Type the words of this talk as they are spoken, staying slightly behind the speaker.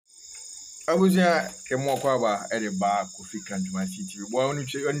Abuja kemo kwaba edeba Kofi Kanjuma CTV. Boy onu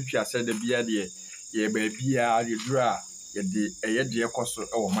twa said the bia de ye baabia de dura ye de ekoso e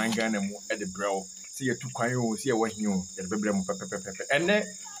wo man Ghana mu e de brew. See ye tukwan o see ye wahin o ye bebre mu pepepepe. Ene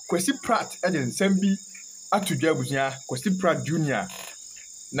Kwesi Pratt e de nsem bi atudwa abuja Kwesi Pratt Junior.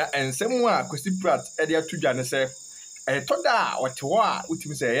 Na ensem a Kwesi Pratt e de atudwa ne se toda wotewo a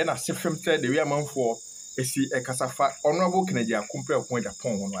utimi se ye na sefem se de wi amanfo esi ekasafa honorable Kennedy Akumpre ko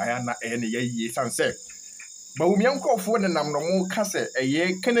Japan no aya na ne ye sanse Bawumia nkofo ne nam no mo ka se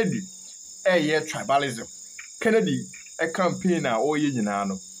Kennedy tribalism Kennedy campaign a o ye nyina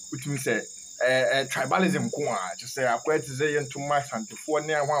no utimi se tribalism ko a je se akwati ze ye ntuma santefo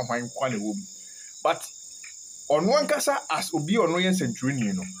ne ahwanhwan kwa ne wo but ono ankasa as obi ono ye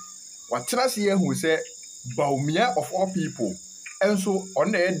centurion no watena se ye hu se Bawumia of all people enso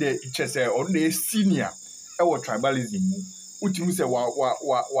on the chese on the senior ewo tribalism mu utimi se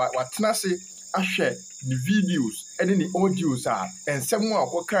wa tenase ahwe the videos and the audios ensem a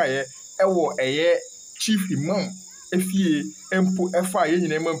akokaye ewo chief imam efie empo efa ye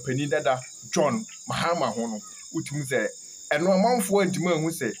nyina mampani dada John Mahama ho no utimi se eno amanfo antima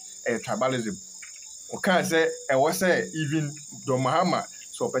hu se tribalism oka se ewo se even Don Mahama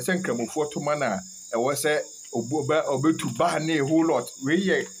so person kramofo to mana ewo se obetu ba na a whole lot we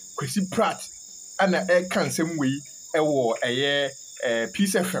ye Kwesi Pratt ana kan nsem we ewo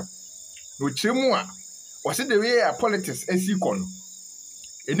peace FM no chiremu a wose the way politics esikono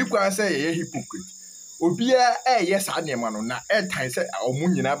enikwa say ye hypocrite obia yes anema no na tan say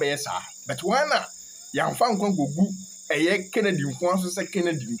omunyina be yes but wana yamfa nkwan gogu Kennedy nkwan so say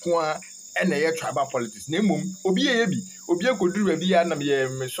Kennedy nkwan na tribal politics na mum obi ye bi obi akoduru bi ya na me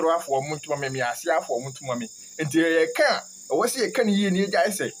mesoro afo omuntuma me ase afo omuntuma me enti ye ka wose ye kan ye ni gya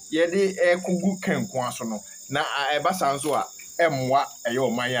ise ye de kogu kan nkwan so no na ebasa nso a emwa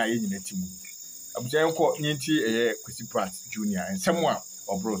oman a ye nyina timu abuja enko nyinti Kwesi Pratt Junior ensem a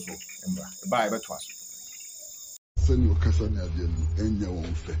obro so embra ba ebeto aso send your kasa na ade no enya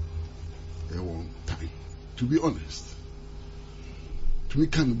won fe won time to be honest to me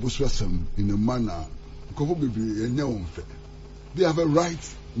can boswasam in a manner they have a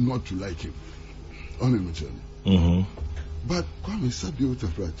right not to like him but Kwame sabi o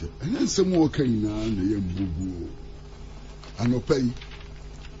tafrache and then some more can na yem bubu anopai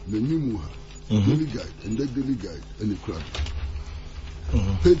the new daily guide and the daily guide and the crowd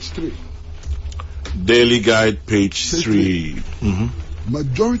page 3 daily guide page 3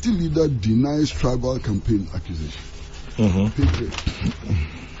 majority leader denies tribal campaign accusation. Page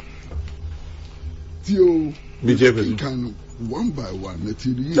 3 BJP can one by one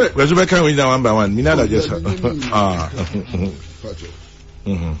can we one by one just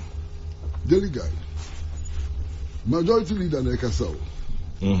daily guide majority leader Nekasao.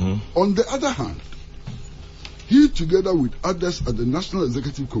 On the other hand, he together with others at the National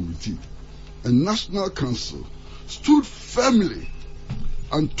Executive Committee and National Council stood firmly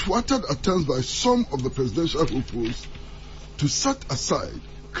and thwarted attempts by some of the presidential hopefuls to set aside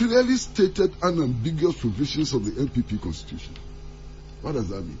clearly stated unambiguous provisions of the NPP constitution. What does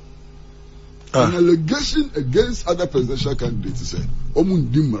that mean? An allegation against other presidential candidates is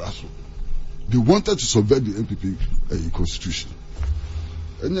they wanted to subvert the NPP constitution.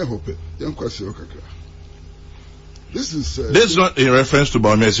 This is not in reference to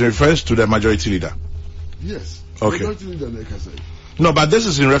Bawumia, it's in reference to the majority leader. Yes. Okay. Majority leader Nekasa. No, but this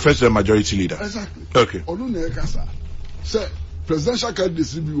is in reference to the majority leader. Exactly. Okay. Onu Nekasa. Say presidential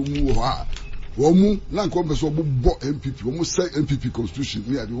candidates be omu na nko so bo MPP, omu say MPP constitution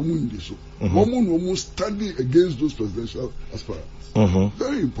near the omu ndi so. Omu standing against those presidential aspirants.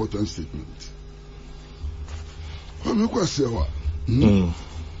 Very important statement. What me kwa say wa?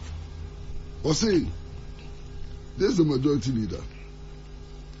 Or say this is the majority leader.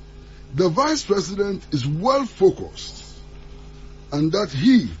 The vice president is well focused and that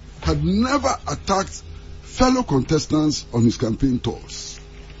he had never attacked fellow contestants on his campaign tours.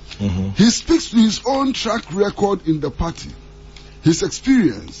 He speaks to his own track record in the party, his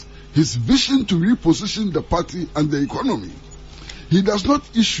experience, his vision to reposition the party and the economy. He does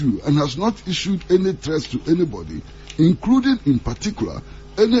not issue and has not issued any threats to anybody, including in particular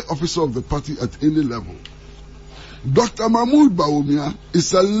any officer of the party at any level. Dr. Mahmoud Bawumia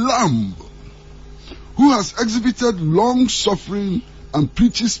is a lamb who has exhibited long suffering and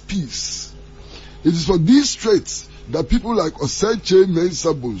preaches peace. It is for these traits that people like Oseche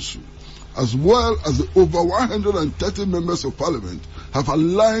Mensah Bonsu, as well as the over 130 members of parliament, have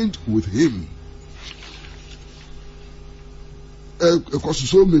aligned with him. Because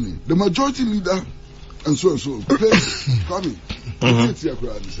so many, the majority leader, and so.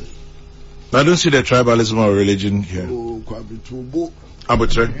 I don't see the tribalism or religion here. Oh, Kwame Tubo.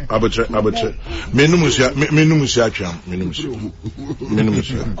 Abutre. Menumusia.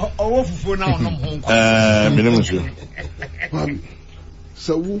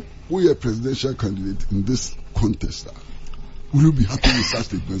 So, we are presidential candidate in this contest. Will you be happy with such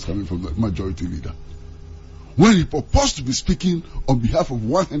statements coming from the majority leader? When he proposed to be speaking on behalf of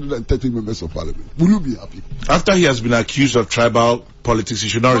 130 members of parliament, will you be happy? After he has been accused of tribal politics, he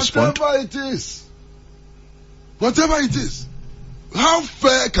should not respond. Whatever it is. How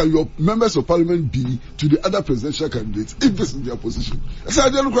fair can your members of parliament be to the other presidential candidates if this is their position? Now,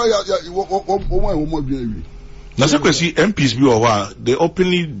 Kwesi, MPs be or they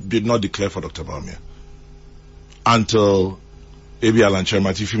openly did not declare for Dr. Bawumia until Ebi Alan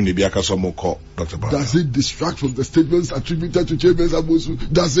Chairman Tifim Nebiaka Somo called Dr. Bawumia. Does it distract from the statements attributed to Chambers Abusu?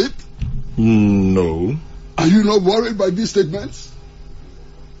 Does it? No. Are you not worried by these statements?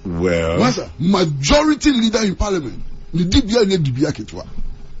 Well, Master, majority leader in parliament. The DBA ne DBA ketwa.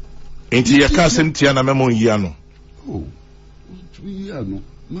 Inti yakasem tiana memo yano. Oh, 3 years no,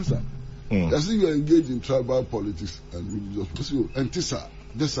 Master. As you are engaged in tribal politics and religious, and tisa,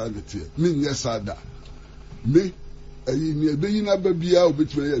 this are the tier. Me yes ada. Me, you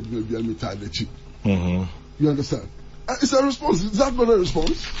understand? It's a response. Is that not a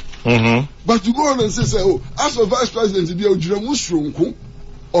response? But to go on and say, oh, as a vice president,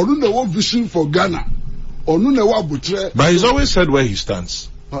 or no vision for Ghana. But he's always said where he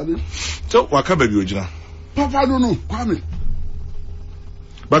stands. Pardon? So, Wakabe Ojina. Papa, no, Kwame.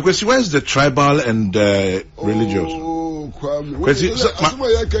 But Kwesi, where's the tribal and religious? Oh, Kwame. Kwesi,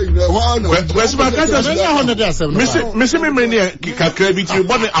 Missy Mimini, Kakabiti, you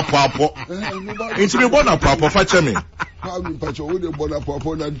born apo. It's me born apo, fetch me. Kwame, Pacho, would you born apo?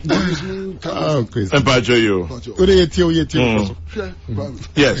 And Pacho, you.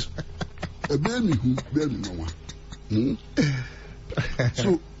 Yes. A baby who baby no one.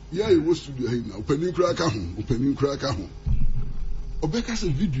 So yeah, it was to do here now. Opening cracker home. Obeka's a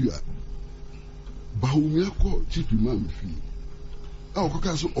video. Bawumia called chief imam fee. Our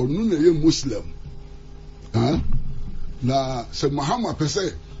caucus or no Muslim. Huh? Na se Muhammad per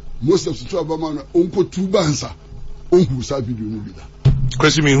se Muslims to Abama unko tubansa. Unko sa video no bi da.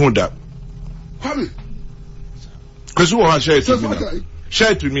 Kwesi me who that? Kwame. Kwesi will share it with me now.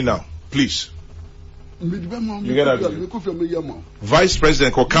 Share it with me now. Please. You get that? Vice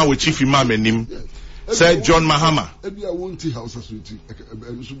President Kokan with Chief Imam and him said John Mahama.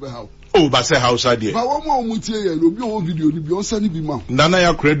 Oh, but say house idea. Nana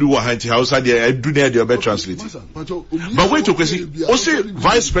ya credu wa hanti house idea. I do need to translate. But wait to question. Also,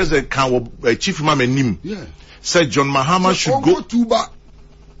 Vice President can Chief Imam and him said John Mahama should go.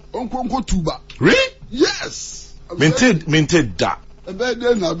 Uncle Tuba. Really? Yes. Maintain that. So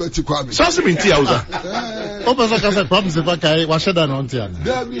I'm in tea house. Open the casa problems if I can wash it down on tea.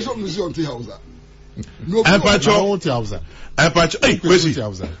 There be some on tea house. No, I'm Pacho. I'm Pacho. Hey, Kwesi.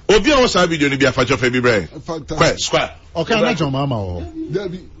 Obi o sa video ni bi afacho fe bi bre. Square. Okay, I'm not your mama. There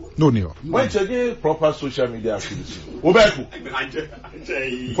be no neo. When check proper social media activities. Obeku.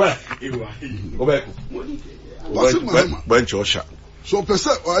 Obeku. When chosha. So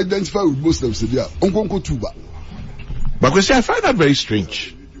person identify with Muslims there. Uncle Tuba. But Kwesi, I find that very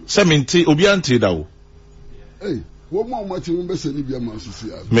strange. Seminti, Obianti Dao. Hey, what more much you remember saying be a man to see?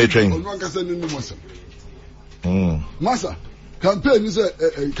 May train. Massa, campaign is a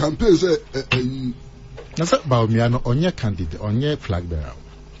campaign is a. That's about me. I'm on your candidate, on your flag bearer.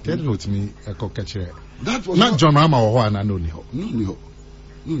 Tell me what me a cockatcher. That was not John Mama or one, I know no.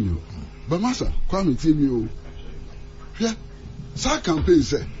 But Massa, come tell me, yeah, sa campaign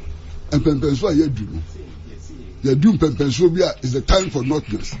say, and Pempenswa you do. The doom Pempenswobia is the time for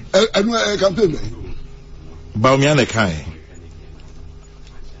nothingness. And where I campaign. Bawumia ne kai.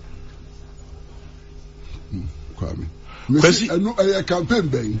 Kwame. Kwesi, I know I campaign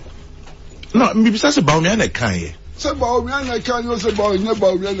bang. No, maybe that's a Bawumia ne kai. Say Bawumia ne kai, you say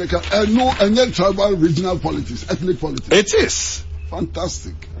Bawumia ne kai. I know and yet tribal regional politics, ethnic politics. It is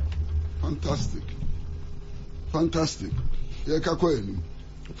fantastic. Yekakweli.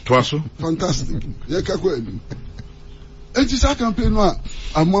 Twaso. Fantastic. Yekakweli. And this campaign no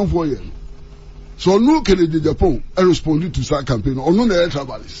among 4 years. So no Kennedy Japan responded to that campaign or no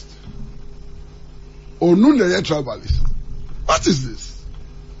tribalist. What is this?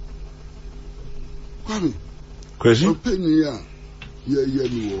 Kwame. Question? Opinion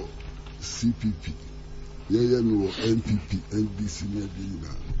no CPP. No NPP, NDC,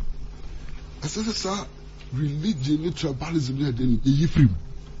 I said sir, religion, tribalism, you free.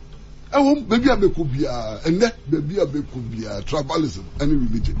 Maybe I could be and that maybe I could be tribalism, any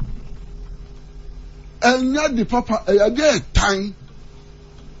religion. And not the papa, again, time.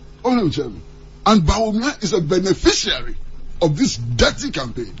 And Bawumia is a beneficiary of this dirty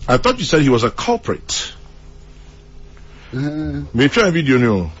campaign. I thought you said he was a culprit. May try a video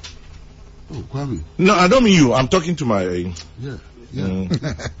now. Oh, Kwame. No, I don't mean you. I'm talking to my. Yeah.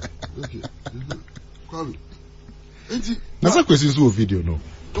 Okay. Kwame. That's a question to a video, no.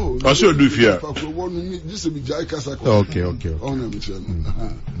 Oh, I should do here. Okay.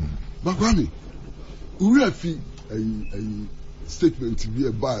 But Kwame, we have a statement to be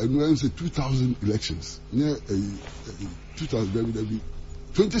about and when say 2000 elections near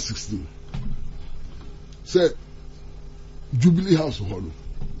 2016 say Jubilee House hall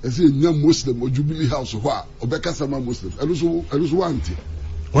I say no Muslim or Jubilee House or Obeka Sama Muslim and also want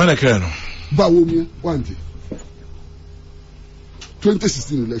when I can Bawumia want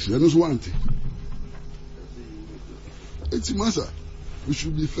 2016 election and also want it's massa we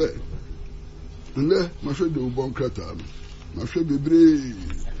should be fair and there my friend the Ubon Krata my friend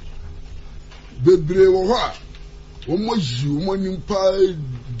bebre wo ha wo mo yi wo ni mpa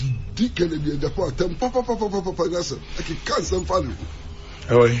di Kennedy Japan tem papa nasa ake cancer fa ne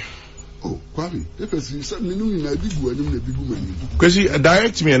oh Kwame if you say me no na bigu anim na bigu mani Kwesi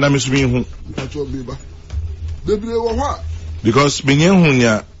direct me na me so me hu mpacho beba bebre wo ha because me hu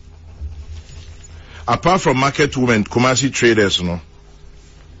nya apart from market women commercial traders no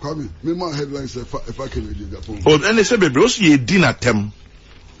Kwame, me my headlines if I can read Japan. Oh, and they say baby, also ye dinner tem.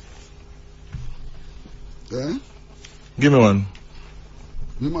 Eh? Give me one.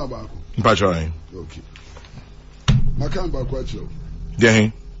 Me my back. Mpachoi. Okay. My can't back what you.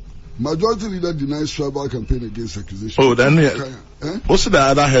 Yeah. Majority leader denies tribal campaign against accusation. Oh, then eh? What's the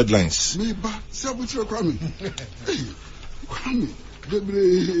other headlines? Me ba, say what you Kwame. Hey, Kwame,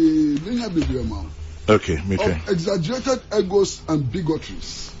 baby, amount. Okay, me try. Exaggerated egos and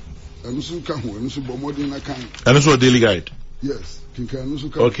bigotries. And also modern account. And also a daily guide. Yes.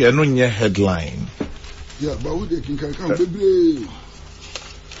 Okay, I know your headline. Yeah, but who they can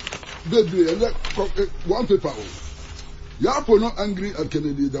baby, one paper. Yapo not angry at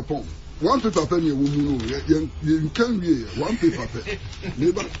Kennedy Japan. One paper pen you can be one paper pen.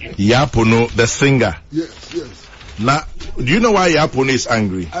 Yapo no the singer. Yes. Now, do you know why Yapo is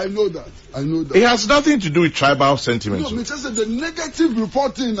angry? I know that. It has nothing to do with tribal sentiments. No, it just the negative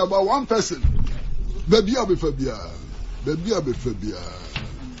reporting about one person. Baby abefabia.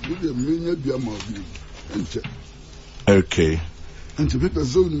 Okay. And to people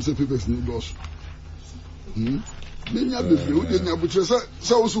zone say people need loss. Menya bebre wo de nya butre sa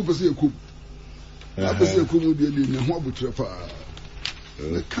so pese ekum. Na pese ekum de nya ho butre fa.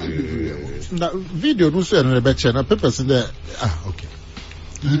 Na video no so no be che na papers there okay.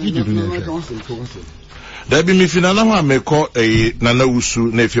 The video no There be me finana ho ameko nana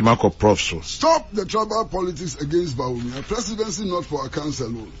wusu na efema ko prof so. Stop the tribal politics against Bawumia. Presidency not for a council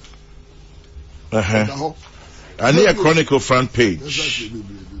alone. I need a Chronicle front page. It's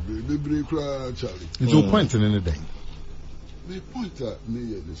a point in anything. The point at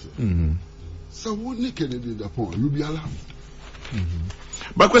me so what Kennedy Japan you be alarmed.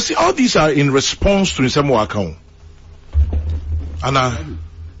 But Kwesi, all these are in response to some account. Anna.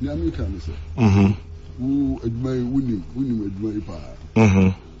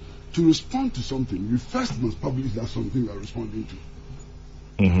 To respond to something, you first must publish that something you are responding to.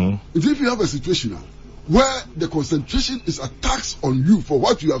 If you have a situation where the concentration is attacks on you for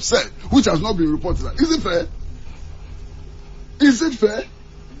what you have said, which has not been reported, is it fair? Is it fair?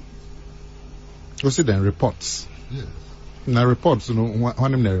 You see then reports. Yes. Now reports, you know,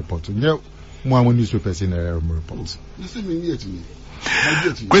 one of them report. Yeah, more newspapers in the reports.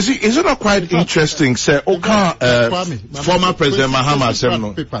 Kwesi, is it not quite interesting? Say, former President Mahama said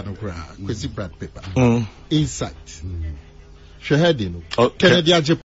no. Paper no Kwesi Pratt paper. Insight. She had Kennedy